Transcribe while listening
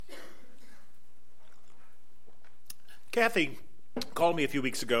Kathy called me a few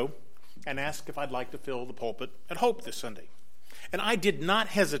weeks ago and asked if I'd like to fill the pulpit at Hope this Sunday. And I did not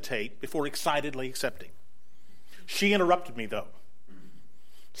hesitate before excitedly accepting. She interrupted me, though.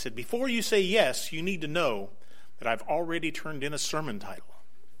 Said, before you say yes, you need to know that I've already turned in a sermon title.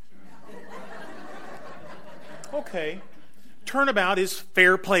 Okay. Turnabout is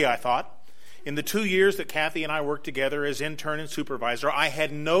fair play, I thought. In the 2 years that Kathy and I worked together as intern and supervisor, I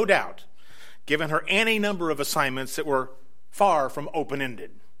had no doubt given her any number of assignments that were far from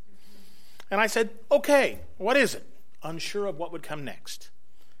open-ended. And I said, okay, what is it? Unsure of what would come next.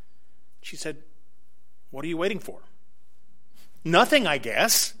 She said, what are you waiting for? Nothing, I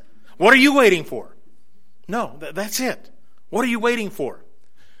guess. What are you waiting for? No, that's it. What are you waiting for?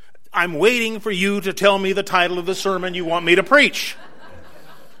 I'm waiting for you to tell me the title of the sermon you want me to preach.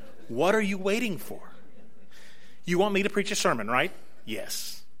 What are you waiting for? You want me to preach a sermon, right?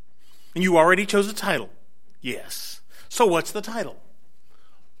 Yes. And you already chose a title? Yes. So what's the title?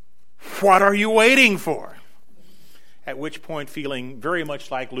 What are you waiting for? At which point, feeling very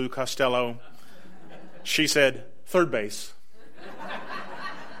much like Lou Costello, she said, third base.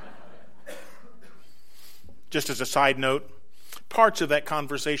 Just as a side note, parts of that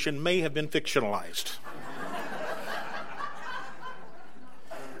conversation may have been fictionalized.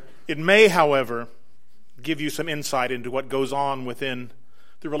 It may, however, give you some insight into what goes on within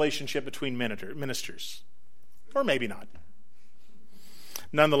the relationship between ministers. Or maybe not.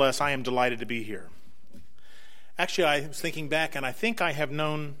 Nonetheless, I am delighted to be here. Actually, I was thinking back, and I think I have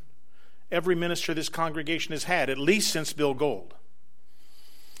known every minister this congregation has had, at least since Bill Gold.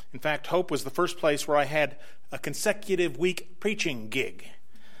 In fact, Hope was the first place where I had a consecutive week preaching gig.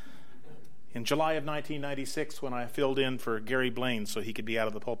 In July of 1996, when I filled in for Gary Blaine so he could be out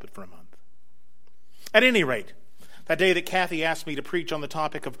of the pulpit for a month. At any rate, that day that Kathy asked me to preach on the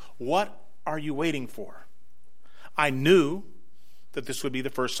topic of what are you waiting for, I knew that this would be the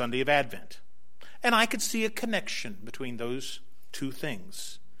first Sunday of Advent. And I could see a connection between those two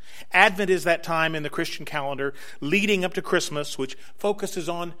things. Advent is that time in the Christian calendar leading up to Christmas, which focuses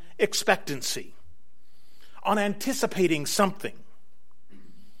on expectancy, on anticipating something.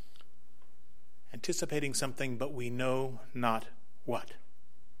 Anticipating something, but we know not what.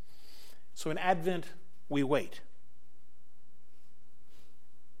 So in Advent, we wait.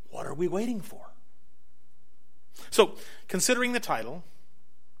 What are we waiting for? So, considering the title,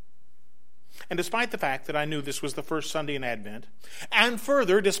 and despite the fact that I knew this was the first Sunday in Advent, and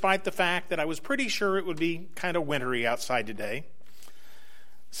further, despite the fact that I was pretty sure it would be kind of wintry outside today,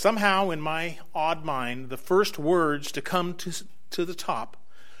 somehow in my odd mind, the first words to come to the top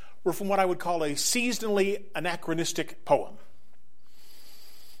were from what I would call a seasonally anachronistic poem.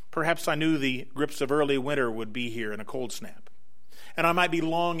 Perhaps I knew the grips of early winter would be here in a cold snap, and I might be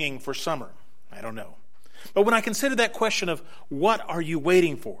longing for summer. I don't know. But when I considered that question of what are you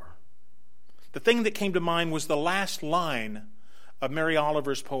waiting for, the thing that came to mind was the last line of Mary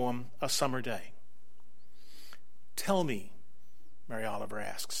Oliver's poem, A Summer Day. Tell me, Mary Oliver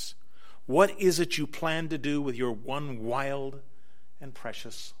asks, what is it you plan to do with your one wild and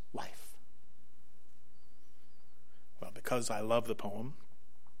precious life? Well, because I love the poem,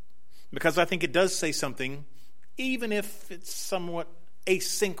 because I think it does say something, even if it's somewhat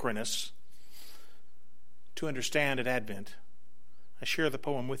asynchronous, to understand at Advent, I share the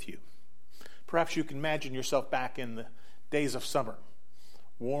poem with you. Perhaps you can imagine yourself back in the days of summer,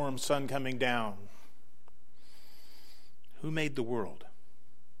 warm sun coming down. Who made the world?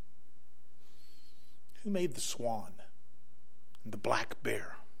 Who made the swan and the black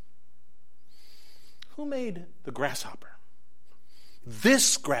bear? Who made the grasshopper?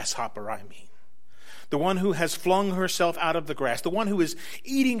 This grasshopper, I mean. The one who has flung herself out of the grass. The one who is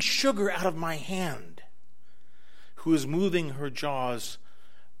eating sugar out of my hand. Who is moving her jaws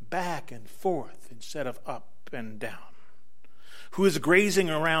back and forth instead of up and down. Who is grazing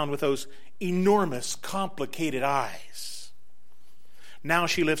around with those enormous, complicated eyes. Now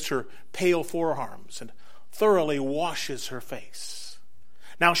she lifts her pale forearms and thoroughly washes her face.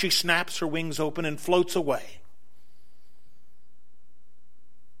 Now she snaps her wings open and floats away.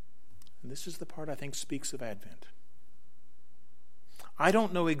 And this is the part I think speaks of Advent. I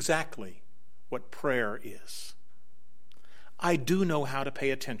don't know exactly what prayer is. I do know how to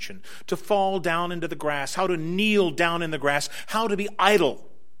pay attention, to fall down into the grass, how to kneel down in the grass, how to be idle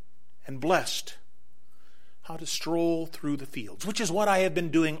and blessed, how to stroll through the fields, which is what I have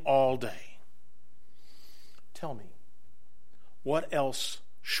been doing all day. Tell me, what else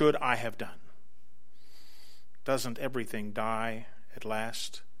should I have done? Doesn't everything die at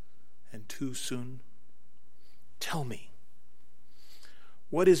last and too soon? Tell me,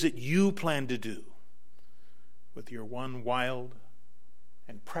 what is it you plan to do with your one wild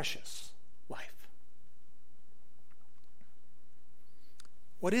and precious life?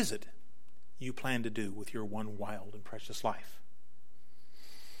 What is it you plan to do with your one wild and precious life?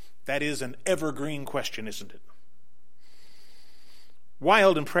 That is an evergreen question, isn't it?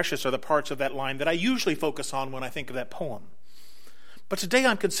 Wild and precious are the parts of that line that I usually focus on when I think of that poem. But today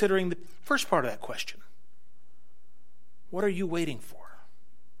I'm considering the first part of that question. What are you waiting for?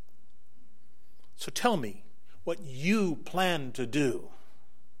 So tell me what you plan to do.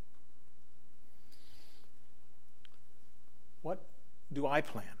 What do I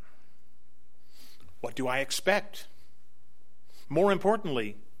plan? What do I expect? More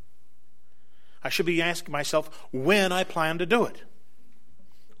importantly, I should be asking myself when I plan to do it.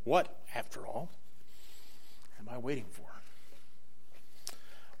 What, after all, am I waiting for?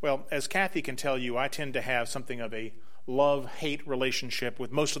 Well, as Kathy can tell you, I tend to have something of a love-hate relationship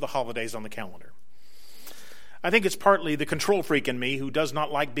with most of the holidays on the calendar. I think it's partly the control freak in me who does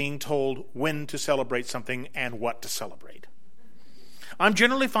not like being told when to celebrate something and what to celebrate. I'm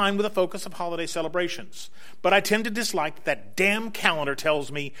generally fine with the focus of holiday celebrations, but I tend to dislike that damn calendar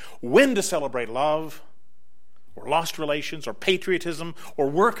tells me when to celebrate love, or lost relations, or patriotism, or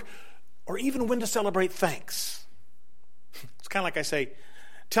work, or even when to celebrate thanks. It's kind of like I say,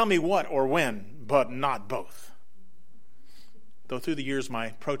 tell me what or when, but not both. Though through the years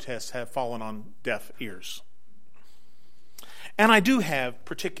my protests have fallen on deaf ears. And I do have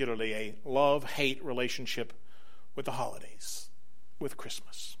particularly a love-hate relationship with the holidays, with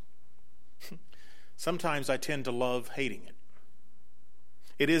Christmas. Sometimes I tend to love hating it.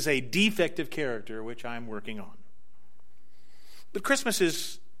 It is a defective character which I'm working on. But Christmas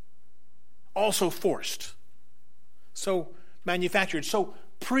is also forced, so manufactured, so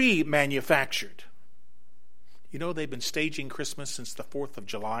pre-manufactured. You know, they've been staging Christmas since the 4th of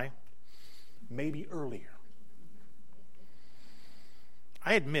July, maybe earlier.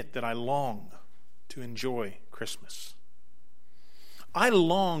 I admit that I long to enjoy Christmas. I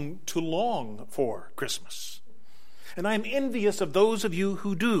long for Christmas. And I'm envious of those of you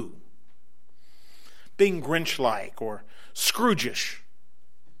who do. Being Grinch-like or Scrooge-ish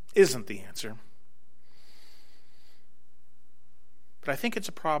isn't the answer. But I think it's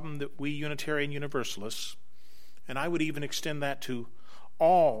a problem that we Unitarian Universalists, and I would even extend that to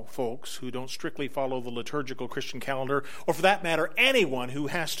all folks who don't strictly follow the liturgical Christian calendar, or for that matter, anyone who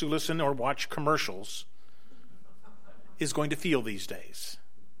has to listen or watch commercials, is going to feel these days.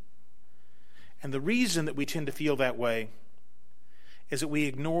 And the reason that we tend to feel that way is that we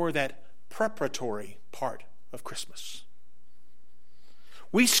ignore that preparatory part of Christmas.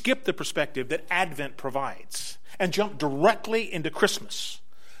 We skip the perspective that Advent provides and jump directly into Christmas,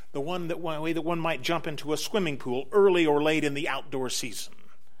 the way that one might jump into a swimming pool early or late in the outdoor season,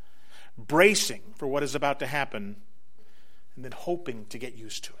 bracing for what is about to happen and then hoping to get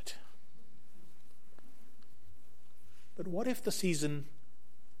used to it. But what if the season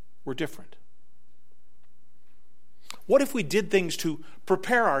were different? What if we did things to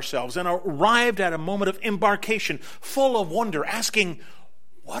prepare ourselves and arrived at a moment of embarkation full of wonder, asking,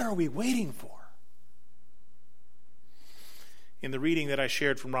 what are we waiting for? In the reading that I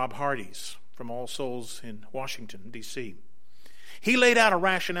shared from Rob Hardy's from All Souls in Washington, D.C., he laid out a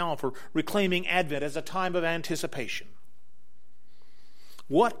rationale for reclaiming Advent as a time of anticipation.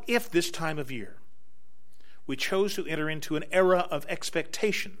 What if this time of year we chose to enter into an era of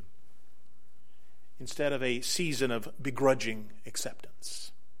expectation instead of a season of begrudging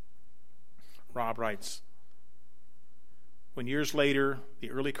acceptance? Rob writes, when years later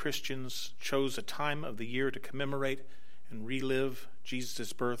the early Christians chose a time of the year to commemorate and relive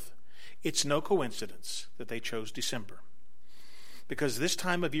Jesus' birth, it's no coincidence that they chose December, because this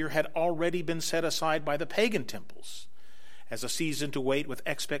time of year had already been set aside by the pagan temples as a season to wait with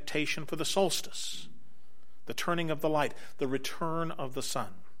expectation for the solstice, the turning of the light, the return of the sun.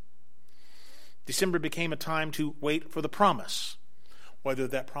 December became a time to wait for the promise, whether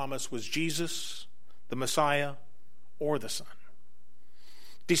that promise was Jesus, the Messiah, or the Son.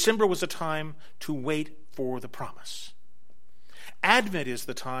 December was a time to wait for the promise. Advent is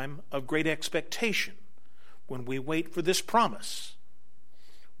the time of great expectation when we wait for this promise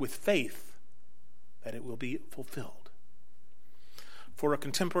with faith that it will be fulfilled. For a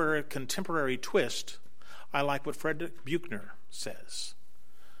contemporary twist, I like what Frederick Buechner says.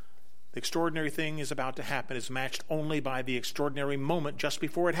 The extraordinary thing is about to happen is matched only by the extraordinary moment just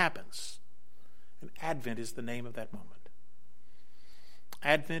before it happens. And Advent is the name of that moment.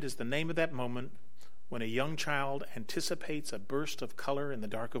 Advent is the name of that moment when a young child anticipates a burst of color in the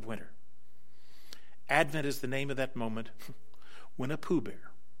dark of winter. Advent is the name of that moment when a Pooh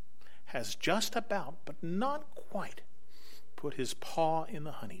Bear has just about, but not quite, put his paw in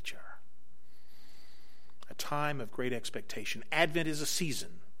the honey jar. A time of great expectation. Advent is a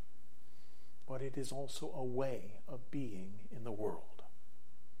season, but it is also a way of being in the world.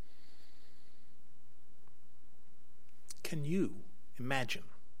 Can you imagine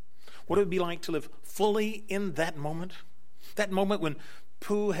what it would be like to live fully in that moment? That moment when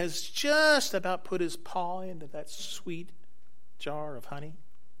Pooh has just about put his paw into that sweet jar of honey.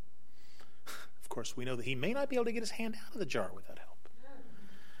 Of course, we know that he may not be able to get his hand out of the jar without help.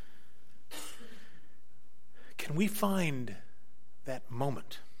 Can we find that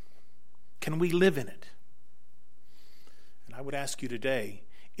moment? Can we live in it? And I would ask you today,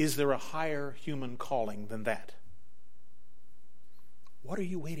 is there a higher human calling than that? What are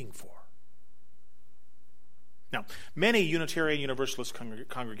you waiting for? Now, many Unitarian Universalist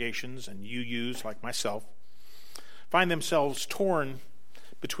congregations and UUs like myself find themselves torn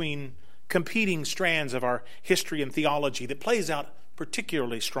between competing strands of our history and theology that plays out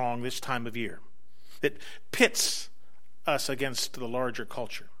particularly strong this time of year, that pits us against the larger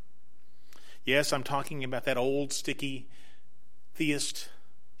culture. Yes, I'm talking about that old, sticky,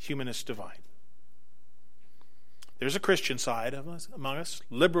 theist-humanist divide. There's a Christian side of us, among us,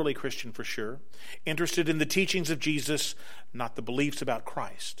 liberally Christian for sure, interested in the teachings of Jesus, not the beliefs about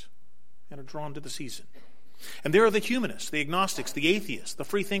Christ, and are drawn to the season. And there are the humanists, the agnostics, the atheists, the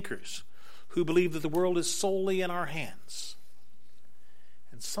free thinkers, who believe that the world is solely in our hands.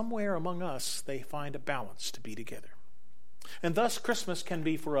 And somewhere among us, they find a balance to be together. And thus, Christmas can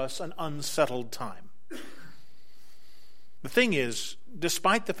be for us an unsettled time. The thing is,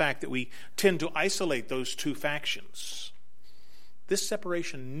 despite the fact that we tend to isolate those two factions, this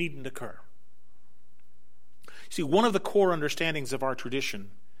separation needn't occur. See, one of the core understandings of our tradition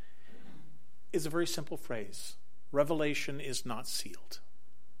is a very simple phrase: revelation is not sealed.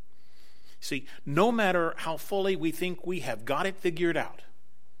 See, no matter how fully we think we have got it figured out,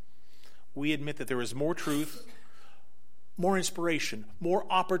 we admit that there is more truth, more inspiration, more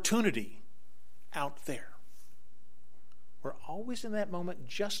opportunity out there. We're always in that moment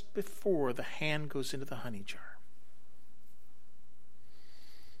just before the hand goes into the honey jar.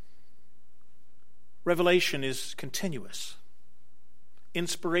 Revelation is continuous.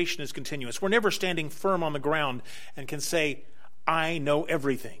 Inspiration is continuous. We're never standing firm on the ground and can say, I know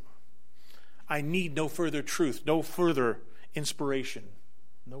everything. I need no further truth, no further inspiration,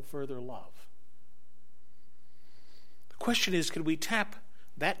 no further love. The question is, can we tap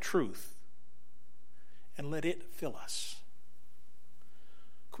that truth and let it fill us?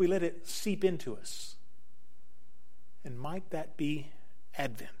 Can we let it seep into us? And might that be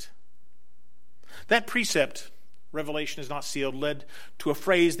Advent? That precept, revelation is not sealed, led to a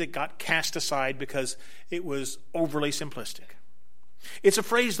phrase that got cast aside because it was overly simplistic. It's a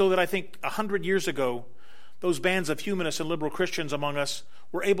phrase, though, that I think 100 years ago, those bands of humanists and liberal Christians among us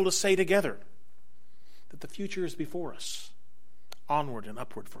were able to say together, that the future is before us, onward and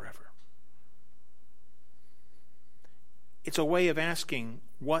upward forever. It's a way of asking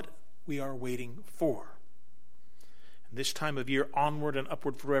what we are waiting for. And this time of year, onward and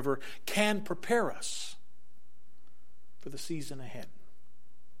upward forever, can prepare us for the season ahead.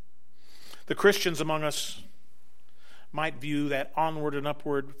 The Christians among us might view that onward and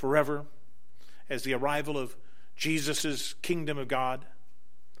upward forever as the arrival of Jesus' kingdom of God.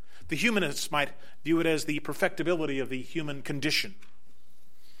 The humanists might view it as the perfectibility of the human condition.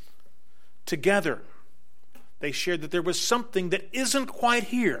 Together, they shared that there was something that isn't quite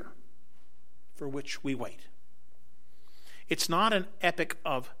here for which we wait. It's not an epoch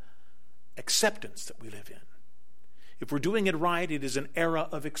of acceptance that we live in. If we're doing it right, it is an era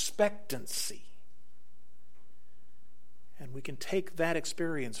of expectancy. And we can take that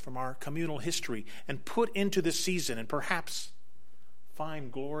experience from our communal history and put into this season and perhaps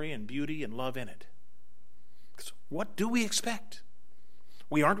find glory and beauty and love in it. So what do we expect?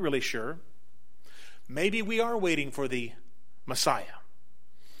 We aren't really sure. Maybe we are waiting for the Messiah.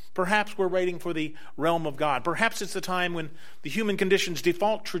 Perhaps we're waiting for the realm of God. Perhaps it's the time when the human condition's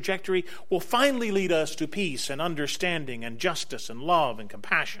default trajectory will finally lead us to peace and understanding and justice and love and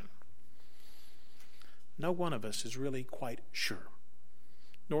compassion. No one of us is really quite sure.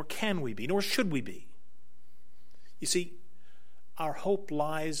 Nor can we be, nor should we be. You see, our hope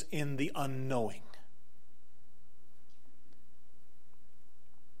lies in the unknowing.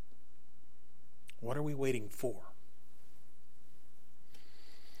 What are we waiting for?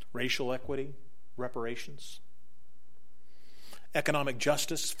 Racial equity, reparations, economic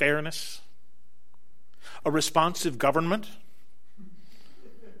justice, fairness, a responsive government,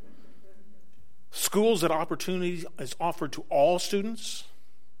 schools that opportunity is offered to all students,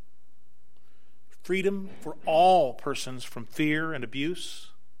 freedom for all persons from fear and abuse.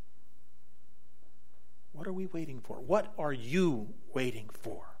 What are we waiting for? What are you waiting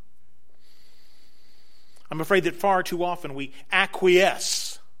for? I'm afraid that far too often we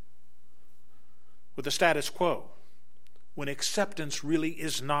acquiesce with the status quo when acceptance really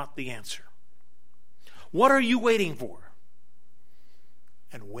is not the answer. What are you waiting for?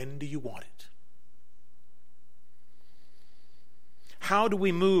 And when do you want it? How do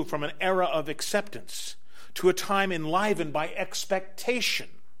we move from an era of acceptance to a time enlivened by expectation?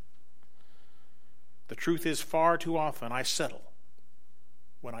 The truth is, far too often I settle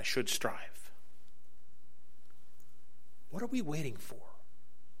when I should strive. What are we waiting for?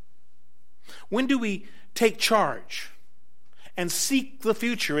 When do we take charge and seek the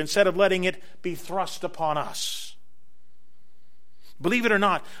future instead of letting it be thrust upon us? Believe it or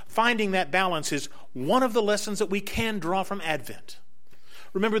not, finding that balance is one of the lessons that we can draw from Advent.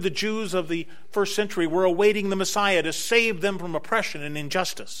 Remember, the Jews of the first century were awaiting the Messiah to save them from oppression and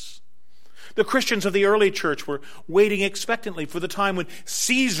injustice. The Christians of the early church were waiting expectantly for the time when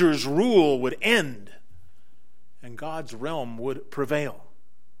Caesar's rule would end and God's realm would prevail.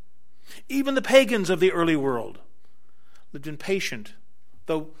 Even the pagans of the early world lived in patient,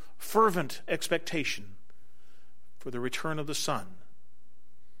 though fervent expectation for the return of the Son,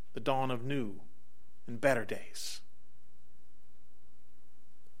 the dawn of new and better days.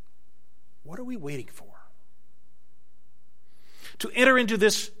 What are we waiting for? To enter into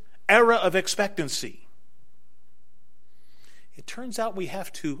this era of expectancy, it turns out we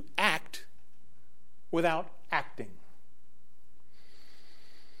have to act without acting.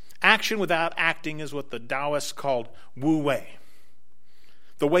 Action without acting is what the Taoists called Wu Wei,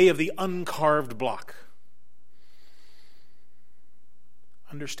 the way of the uncarved block.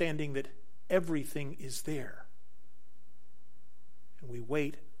 Understanding that everything is there, and we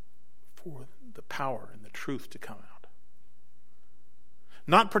wait for the power and the truth to come out.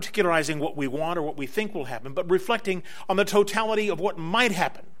 Not particularizing what we want or what we think will happen, but reflecting on the totality of what might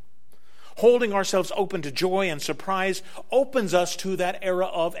happen. Holding ourselves open to joy and surprise opens us to that era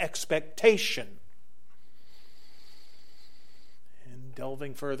of expectation. And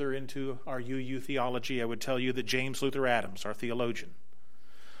delving further into our UU theology, I would tell you that James Luther Adams, our theologian,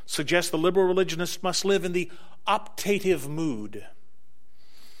 suggests the liberal religionist must live in the optative mood,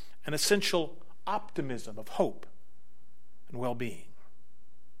 an essential optimism of hope and well-being.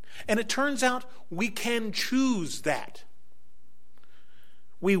 And it turns out we can choose that.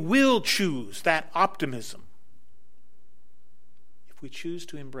 We will choose that optimism if we choose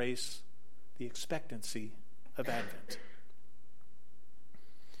to embrace the expectancy of Advent.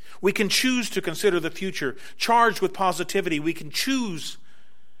 We can choose to consider the future charged with positivity. We can choose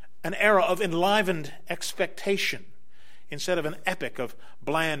an era of enlivened expectation instead of an epic of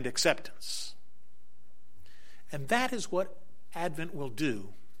bland acceptance. And that is what Advent will do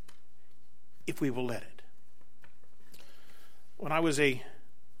if we will let it. When I was a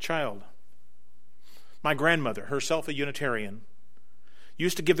child, my grandmother, herself a Unitarian,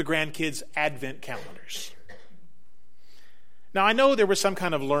 used to give the grandkids Advent calendars. Now, I know there was some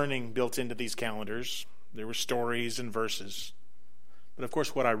kind of learning built into these calendars. There were stories and verses. But of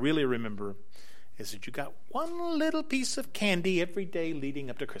course, what I really remember is that you got one little piece of candy every day leading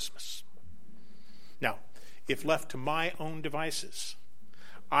up to Christmas. Now, if left to my own devices,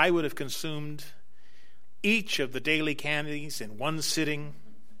 I would have consumed each of the daily candies in one sitting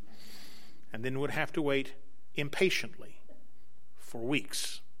and then would have to wait impatiently for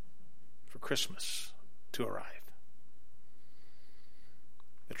weeks for Christmas to arrive.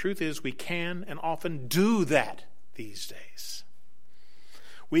 The truth is, we can and often do that these days.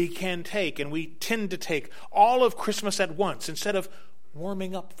 We can take, and we tend to take, all of Christmas at once instead of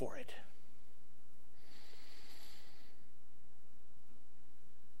warming up for it.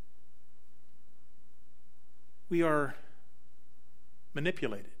 We are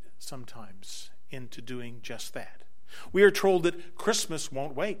manipulated sometimes into doing just that. We are told that Christmas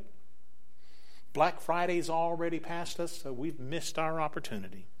won't wait. Black Friday's already passed us, so we've missed our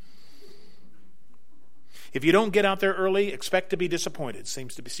opportunity. If you don't get out there early, expect to be disappointed,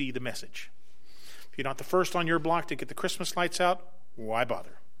 seems to be the message. If you're not the first on your block to get the Christmas lights out, why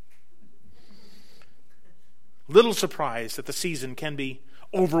bother? Little surprised that the season can be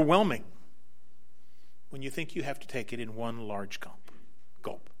overwhelming when you think you have to take it in one large gulp.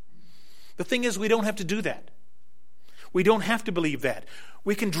 The thing is, we don't have to do that. We don't have to believe that.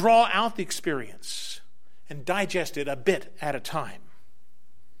 We can draw out the experience and digest it a bit at a time.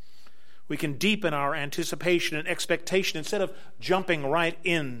 We can deepen our anticipation and expectation instead of jumping right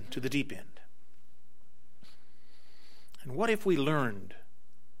into the deep end. And what if we learned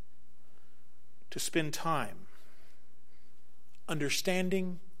to spend time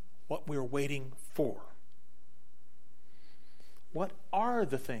understanding what we're waiting for. What are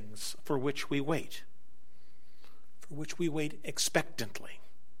the things for which we wait? For which we wait expectantly?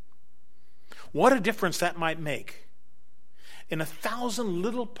 What a difference that might make in 1,000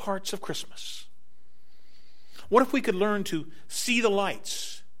 little parts of Christmas. What if we could learn to see the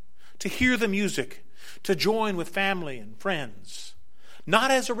lights, to hear the music, to join with family and friends,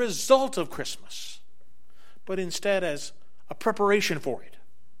 not as a result of Christmas, but instead as a preparation for it?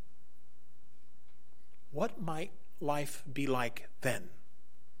 What might life be like then?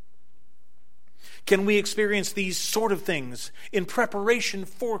 Can we experience these sort of things in preparation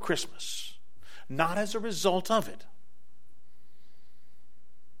for Christmas, not as a result of it?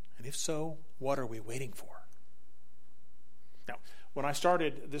 And if so, what are we waiting for? Now, when I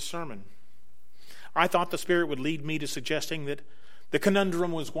started this sermon, I thought the Spirit would lead me to suggesting that the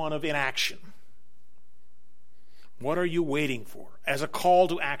conundrum was one of inaction. What are you waiting for? As a call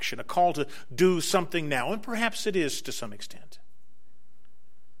to action, a call to do something now. And perhaps it is to some extent.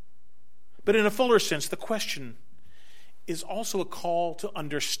 But in a fuller sense, the question is also a call to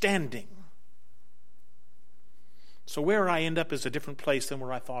understanding. So where I end up is a different place than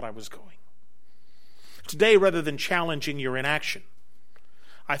where I thought I was going. Today, rather than challenging your inaction,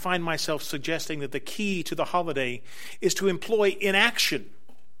 I find myself suggesting that the key to the holiday is to employ inaction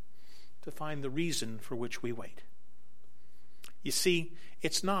to find the reason for which we wait. You see,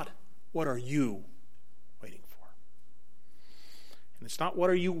 it's not what are you waiting for. And it's not what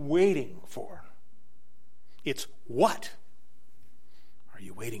are you waiting for. It's what are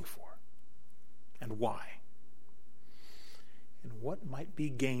you waiting for and why. And what might be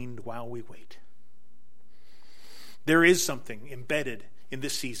gained while we wait. There is something embedded in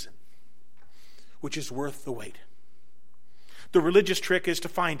this season which is worth the wait. The religious trick is to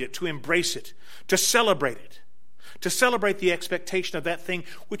find it, to embrace it, to celebrate it. To celebrate the expectation of that thing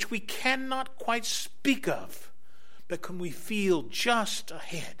which we cannot quite speak of, but can we feel just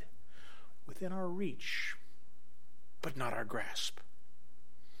ahead, within our reach, but not our grasp.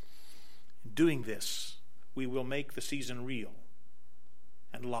 In doing this, we will make the season real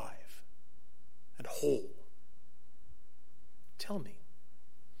and live and whole. Tell me,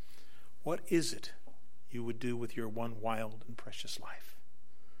 what is it you would do with your one wild and precious life?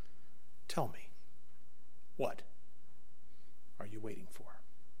 Tell me, what are you waiting for?